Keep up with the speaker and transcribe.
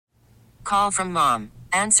Call from mom.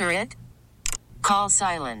 Answer it. Call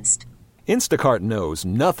silenced. Instacart knows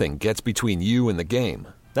nothing gets between you and the game.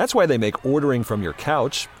 That's why they make ordering from your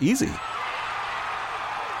couch easy.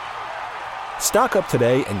 Stock up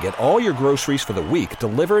today and get all your groceries for the week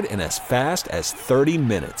delivered in as fast as 30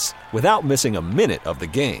 minutes without missing a minute of the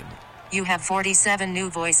game. You have 47 new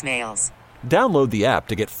voicemails. Download the app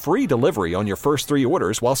to get free delivery on your first 3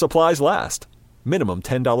 orders while supplies last. Minimum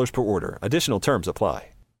 $10 per order. Additional terms apply.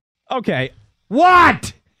 Okay.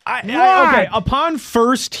 What? Okay, upon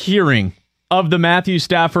first hearing of the Matthew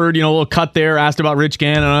Stafford, a little cut there, asked about Rich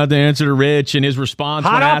Gannon, I had to answer to Rich, and his response.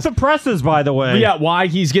 Hot off the presses, by the way. Yeah, why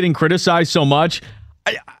he's getting criticized so much.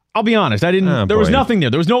 I'll be honest, I didn't. There was nothing there.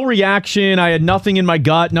 There was no reaction. I had nothing in my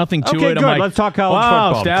gut, nothing to it. Okay, good. I'm like, let's talk college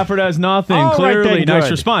wow, football. Stafford has nothing. All Clearly, right, then, nice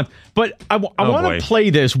good. response. But I want to play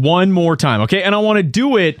this one more time, okay? And I want to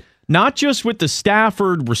do it not just with the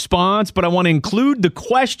Stafford response, but I want to include the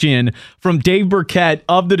question from Dave Burkett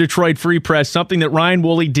of the Detroit Free Press, something that Ryan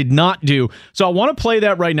Woolley did not do. So I want to play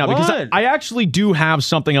that right now because I actually do have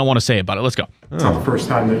something I want to say about it. Let's go. It's not the first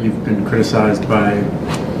time that you've been criticized by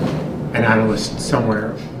an analyst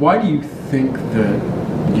somewhere. Why do you think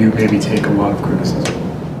that you maybe take a lot of criticism?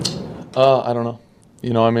 I don't know.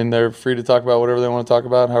 They're free to talk about whatever they want to talk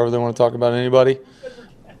about, however they want to talk about anybody.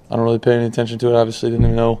 I don't really pay any attention to it. Obviously, didn't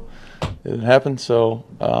even know it had happened, so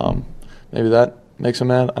maybe that makes them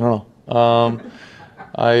mad. I don't know.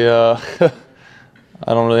 I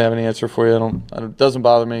don't really have any answer for you. It doesn't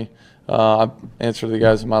bother me. I answer to the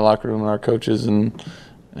guys in my locker room and our coaches and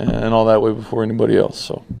all that way before anybody else.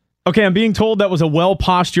 So. Okay, I'm being told that was a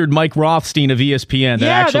well-postured Mike Rothstein of ESPN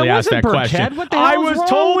that actually asked that question. What the hell I was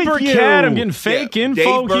told Burkett. I'm getting fake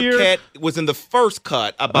info Dave here. Burkett was in the first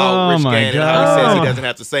cut about Rich Gannon and how he says he doesn't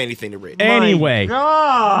have to say anything to Rich. Anyway,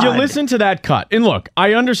 you listen to that cut. And look,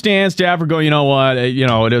 I understand Stafford go, you know what,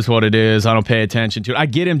 it is what it is. I don't pay attention to it. I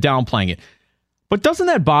get him downplaying it. But doesn't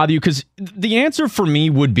that bother you? Because the answer for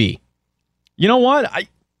me would be, you know what,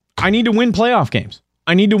 I need to win playoff games.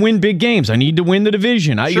 I need to win big games. I need to win the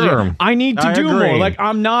division. I need to do more. Like,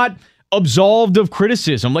 I'm not absolved of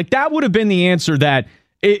criticism. Like, that would have been the answer that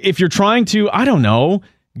if you're trying to, I don't know,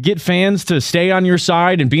 get fans to stay on your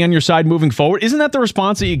side and be on your side moving forward. Isn't that the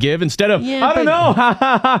response that you give instead of, I don't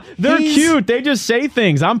know, they're cute. They just say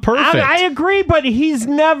things. I'm perfect. I agree, but he's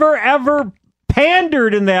never, ever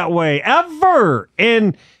pandered in that way, ever.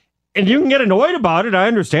 And you can get annoyed about it. I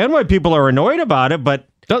understand why people are annoyed about it, but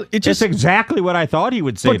it's exactly what I thought he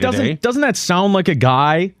would say today. Doesn't that sound like a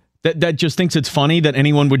guy that just thinks it's funny that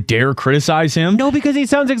anyone would dare criticize him? No, because he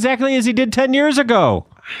sounds exactly as he did 10 years ago.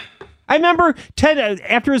 I remember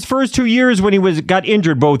after his first 2 years when he got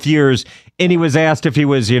injured both years, and he was asked if he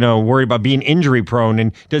was, worried about being injury prone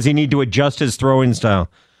and does he need to adjust his throwing style.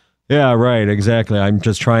 Yeah, right, exactly. I'm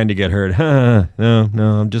just trying to get hurt. No,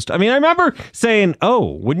 I remember saying,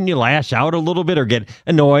 wouldn't you lash out a little bit or get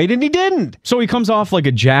annoyed? And he didn't. So he comes off like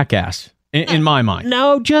a jackass in my mind.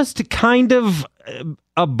 No, just kind of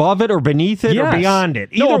above it or beneath it or beyond it.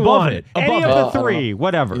 Either above one. it. Any of the three,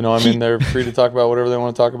 whatever. They're free to talk about whatever they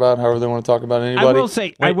want to talk about, however they want to talk about anybody.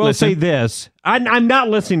 I will say this. I'm not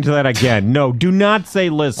listening to that again. No, do not say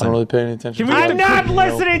listen. I don't really pay any attention to I'm not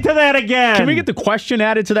listening to that again. Can we get the question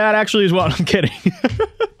added to that actually as well? I'm kidding.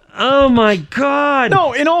 Oh, my God.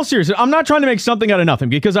 No, in all seriousness, I'm not trying to make something out of nothing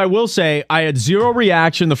because I will say I had zero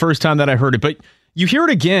reaction the first time that I heard it. But you hear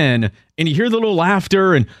it again and you hear the little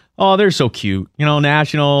laughter and, oh, they're so cute.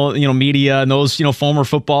 National, media and those, former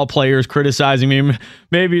football players criticizing me.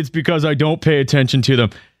 Maybe it's because I don't pay attention to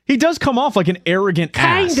them. He does come off like an arrogant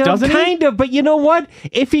ass, doesn't he? Kind of, but you know what?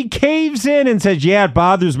 If he caves in and says, yeah, it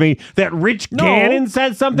bothers me that Rich Gannon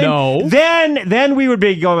said something, then we would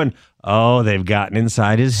be going, oh, they've gotten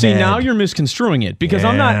inside his head. See, now you're misconstruing it because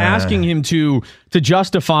I'm not asking him to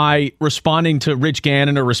justify responding to Rich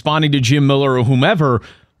Gannon or responding to Jim Miller or whomever.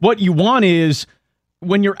 What you want is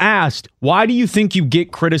when you're asked, why do you think you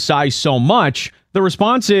get criticized so much? The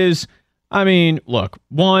response is, look,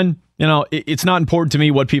 one, it's not important to me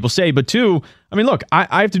what people say, but two, look,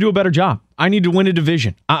 I have to do a better job. I need to win a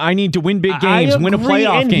division. I need to win big games, win a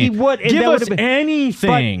playoff game. Give us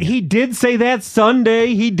anything. But he did say that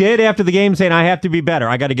Sunday. He did after the game saying, I have to be better.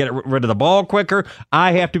 I got to get rid of the ball quicker.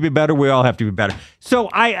 I have to be better. We all have to be better. So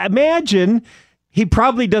I imagine he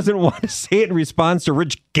probably doesn't want to say it in response to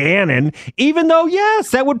Rich Gannon, even though, yes,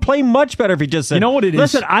 that would play much better if he just said, you know what it is?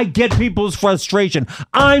 Listen, I get people's frustration.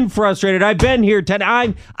 I'm frustrated. I've been here 10.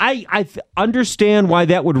 I understand why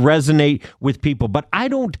that would resonate with people, but I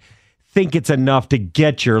don't think it's enough to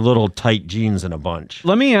get your little tight jeans in a bunch.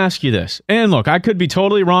 Let me ask you this. And look, I could be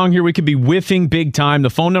totally wrong here. We could be whiffing big time. The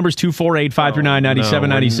phone number is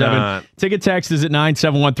 248-539-9797. Ticket text is at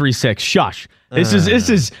 97136. Shush. This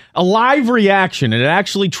is a live reaction, and it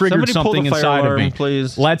actually triggered something inside of me.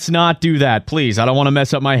 Please. Let's not do that, please. I don't want to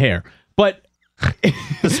mess up my hair. But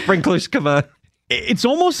the sprinklers come on. It's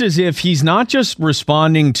almost as if he's not just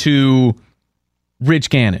responding to Rich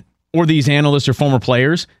Gannon or these analysts or former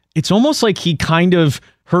players. It's almost like he kind of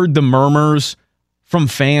heard the murmurs from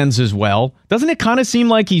fans as well. Doesn't it kind of seem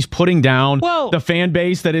like he's putting down the fan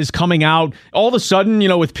base that is coming out all of a sudden,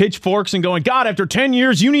 with pitchforks and going, God, after 10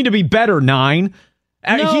 years, you need to be better, 9.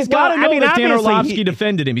 He's got to know that Dan Orlovsky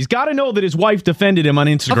defended him. He's got to know that his wife defended him on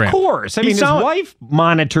Instagram. Of course. His wife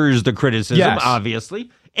monitors the criticism,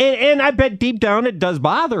 obviously. And I bet deep down it does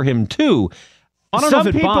bother him, too. I don't know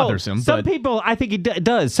if it bothers him. Some people, I think it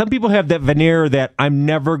does. Some people have that veneer that I'm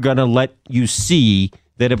never going to let you see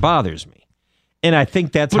that it bothers me. And I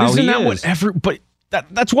think that's how he is.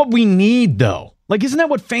 That's what we need, though. Like, isn't that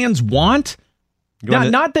what fans want?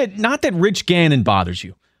 Not that Rich Gannon bothers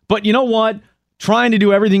you. But you know what? Trying to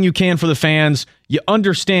do everything you can for the fans. You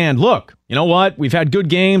understand, look, you know what? We've had good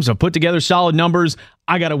games. I've put together solid numbers.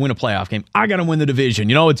 I got to win a playoff game. I got to win the division.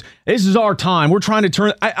 This is our time. We're trying to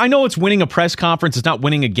turn. I know it's winning a press conference. It's not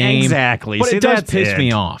winning a game. Exactly. But it does piss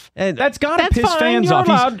me off. That's got to piss fans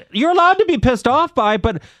off. You're allowed to be pissed off by it,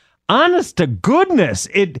 but honest to goodness,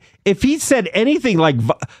 if he said anything like,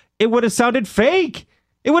 it would have sounded fake.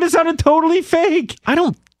 It would have sounded totally fake.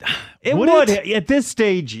 It would at this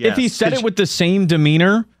stage, yes. If he said it with the same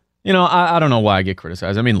demeanor, I don't know why I get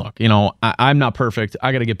criticized. I mean, look, I'm not perfect.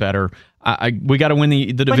 I got to get better. We got to win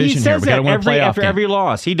the division here. We got to win a playoff after every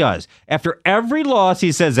loss. He does. After every loss,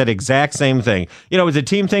 he says that exact same thing. It's a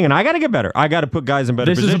team thing, and I got to get better. I got to put guys in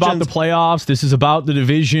better positions. This is about the playoffs. This is about the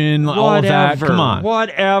division. All of that. Come on.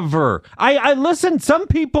 Whatever. I listen. Some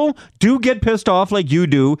people do get pissed off like you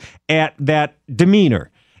do at that demeanor,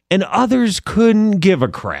 and others couldn't give a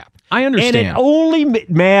crap. I understand. And it only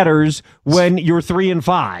matters when you're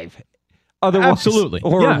 3-5. Otherwise, absolutely.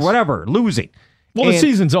 Or whatever, losing. Well, the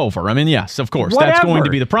season's over. I mean, yes, of course. Whatever. That's going to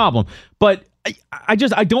be the problem. But I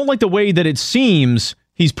don't like the way that it seems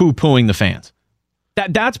he's poo-pooing the fans.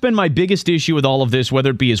 That's been my biggest issue with all of this,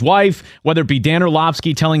 whether it be his wife, whether it be Dan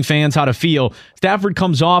Orlovsky telling fans how to feel. Stafford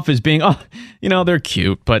comes off as being, they're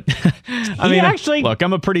cute, but look,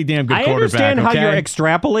 I'm a pretty damn good quarterback. I understand how you're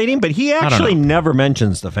extrapolating, but he actually never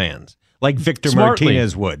mentions the fans like Victor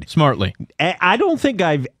Martinez would. Smartly. I don't think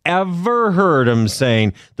I've ever heard him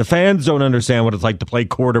saying the fans don't understand what it's like to play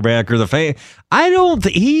quarterback or the fan.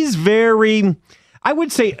 He's very, I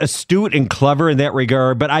would say, astute and clever in that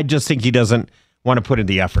regard, but I just think he doesn't want to put in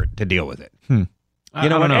the effort to deal with it. I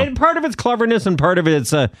don't know. And part of it's cleverness and part of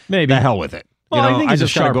it's maybe the hell with it. Well, I think he's a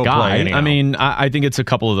sharp guy. I mean, I think it's a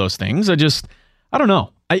couple of those things. I don't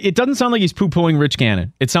know. It doesn't sound like he's poo-pooing Rich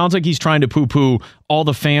Gannon. It sounds like he's trying to poo-poo all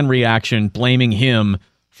the fan reaction, blaming him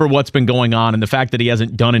for what's been going on and the fact that he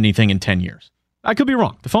hasn't done anything in 10 years. I could be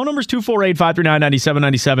wrong. The phone number is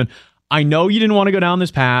 248-539-9797. I know you didn't want to go down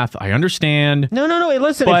this path. I understand. No. Hey,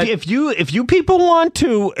 listen, if you people want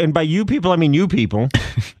to, and by you people, I mean you people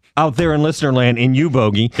out there in listener land, in you,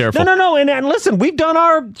 Bogey. Careful. No. And listen, we've done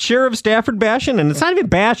our share of Stafford bashing, and it's not even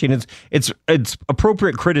bashing. It's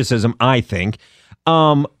appropriate criticism, I think.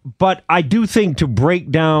 But I do think to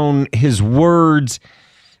break down his words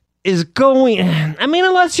is going,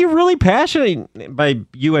 unless you're really passionate, by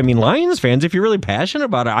you, I mean Lions fans, if you're really passionate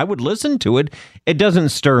about it, I would listen to it. It doesn't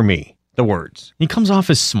stir me, the words. He comes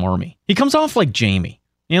off as smarmy. He comes off like Jamie,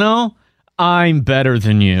 I'm better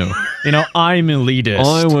than you. I'm elitist.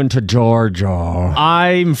 I went to Georgia.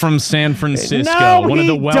 I'm from San Francisco, one of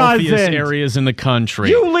the wealthiest areas in the country.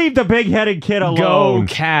 You leave the big-headed kid alone. Go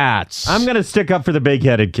Cats. I'm going to stick up for the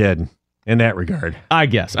big-headed kid in that regard. I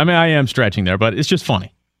guess. I am stretching there, but it's just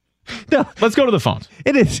funny. No. Let's go to the phones.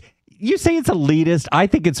 It is. You say it's elitist. I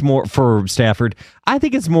think it's more, for Stafford, I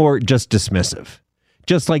think it's more just dismissive.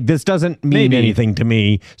 Just like, this doesn't mean anything to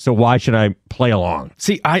me, so why should I play along?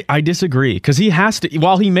 See, I disagree, because he has to,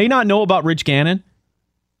 while he may not know about Rich Gannon,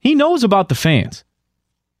 he knows about the fans.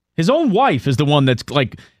 His own wife is the one that's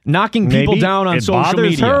like knocking people down on social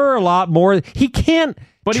media. It bothers her a lot more. He can't,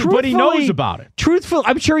 but he knows about it. Truthfully,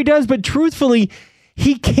 I'm sure he does, but truthfully,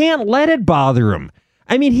 he can't let it bother him.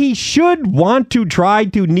 I mean, he should want to try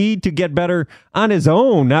to need to get better on his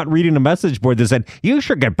own, not reading a message board that said, you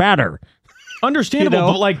should get better.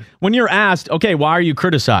 Understandable, but like when you're asked, okay, why are you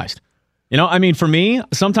criticized? You know, I mean, for me,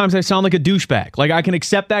 sometimes I sound like a douchebag. Like, I can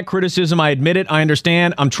accept that criticism. I admit it. I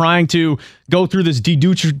understand. I'm trying to go through this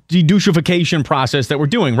de-douchification process that we're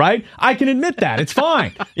doing, right? I can admit that. It's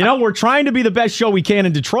fine. You know, we're trying to be the best show we can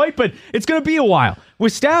in Detroit, but it's going to be a while.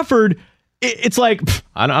 With Stafford, it's like,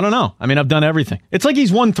 I don't know. I mean, I've done everything. It's like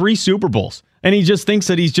he's won 3 Super Bowls, and he just thinks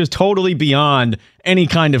that he's just totally beyond any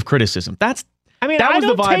kind of criticism. I mean, that I was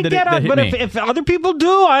don't the vibe take that out, hit but me. if other people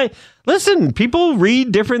do, listen, people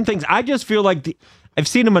read different things. I just feel like I've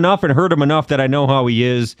seen him enough and heard him enough that I know how he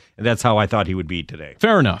is, and that's how I thought he would be today.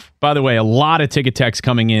 Fair enough. By the way, a lot of ticket texts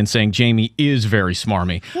coming in saying Jamie is very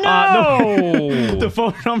smarmy. No! The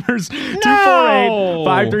phone number's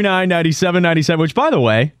 248-539-9797, which, by the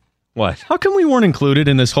way, What? how come we weren't included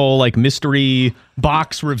in this whole like mystery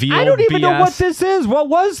box reveal? I don't even BS? know what this is. What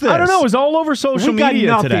was this? I don't know. It was all over social We got media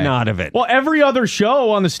nothing today. out of it. Well, every other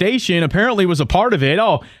show on the station apparently was a part of it.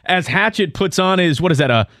 Oh, as Hatchet puts on his, what is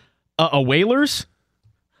that, a Whalers?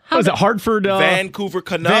 What is it, Hartford? Vancouver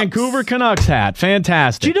Canucks. Vancouver Canucks hat.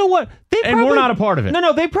 Fantastic. Do you know what? And we're not a part of it.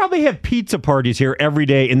 No, they probably have pizza parties here every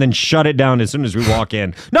day and then shut it down as soon as we walk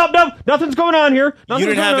in. No, nothing's going on here. You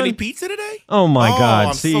didn't have any pizza today? Oh, my God.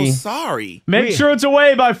 I'm See? so sorry. Make sure it's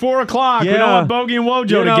away by 4 o'clock. We don't want Bogey and Wojo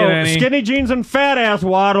to get any. Skinny jeans and fat ass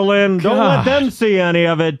waddle in. Don't let them see any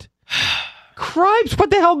of it. Cripes,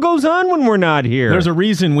 what the hell goes on when we're not here? There's a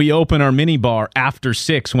reason we open our mini bar after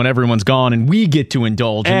 6 when everyone's gone and we get to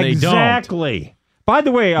indulge and they don't. Exactly. By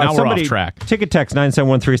the way, Now we're somebody, off track. Ticket Text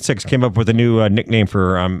 97136 came up with a new nickname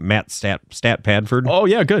for Matt Stat Padford. Oh,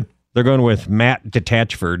 yeah, good. They're going with Matt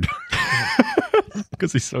Detachford.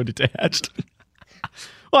 Because he's so detached.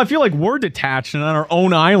 Well, I feel like we're detached and on our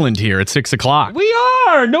own island here at 6 o'clock. We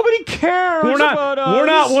are. Nobody cares about us. We're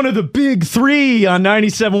not one of the big 3 on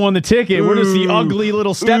 97.1 The Ticket. We're just the ugly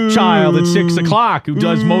little stepchild at 6 o'clock who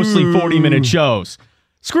does mostly 40-minute shows.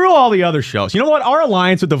 Screw all the other shows. You know what? Our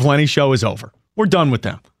alliance with the Valenti Show is over. We're done with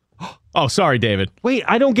them. Oh, sorry, David. Wait,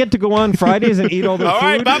 I don't get to go on Fridays and eat all their food? All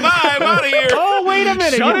right, bye-bye. I'm out of here. Oh, wait a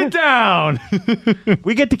minute. Shut it down.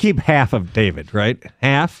 We get to keep half of David, right?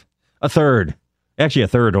 Half? A third. Actually, a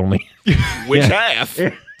third only. Which half?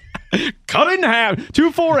 Cut it in half.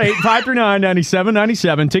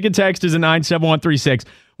 248-539-9797. Ticket text is a 97136.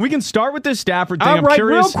 We can start with this Stafford thing. All right,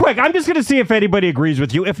 curious. real quick. I'm just going to see if anybody agrees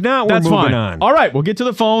with you. If not, we're That's moving fine. on. All right, we'll get to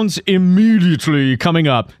the phones immediately coming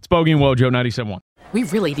up. It's Bogey and Wojo, 97.1. We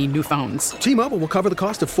really need new phones. T-Mobile will cover the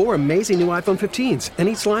cost of 4 amazing new iPhone 15s, and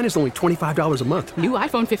each line is only $25 a month. New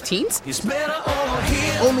iPhone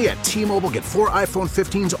 15s? Only at T-Mobile, get 4 iPhone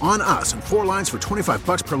 15s on us and 4 lines for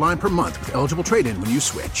 $25 per line per month with eligible trade-in when you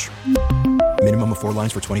switch. Minimum of 4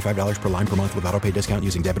 lines for $25 per line per month with autopay discount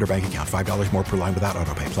using debit or bank account. $5 more per line without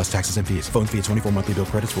autopay, plus taxes and fees. Phone fee at 24 monthly bill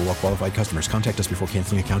credits for well-qualified customers. Contact us before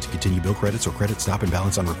canceling account to continue bill credits or credit stop and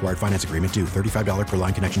balance on required finance agreement due. $35 per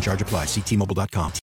line connection charge applies. See T-Mobile.com.